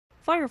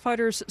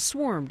Firefighters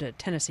swarmed a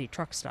Tennessee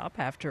truck stop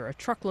after a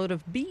truckload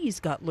of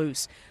bees got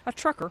loose. A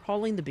trucker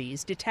hauling the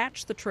bees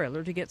detached the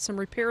trailer to get some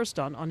repairs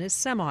done on his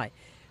semi.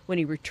 When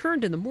he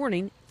returned in the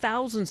morning,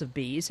 thousands of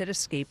bees had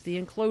escaped the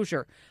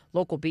enclosure.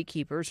 Local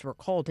beekeepers were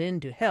called in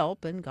to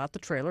help and got the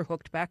trailer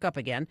hooked back up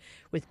again.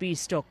 With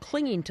bees still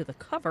clinging to the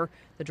cover,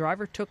 the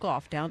driver took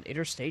off down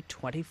Interstate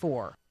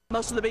 24.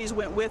 Most of the bees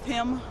went with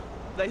him.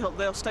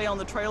 They'll stay on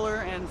the trailer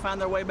and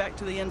find their way back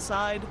to the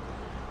inside.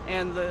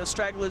 And the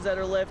stragglers that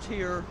are left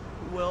here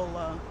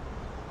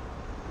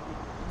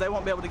they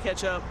won't be able to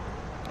catch up,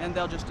 and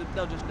they'll just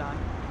die.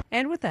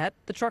 And with that,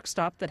 the truck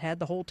stop that had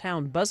the whole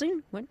town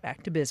buzzing went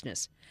back to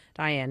business.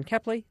 Diane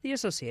Kepley, The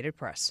Associated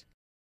Press.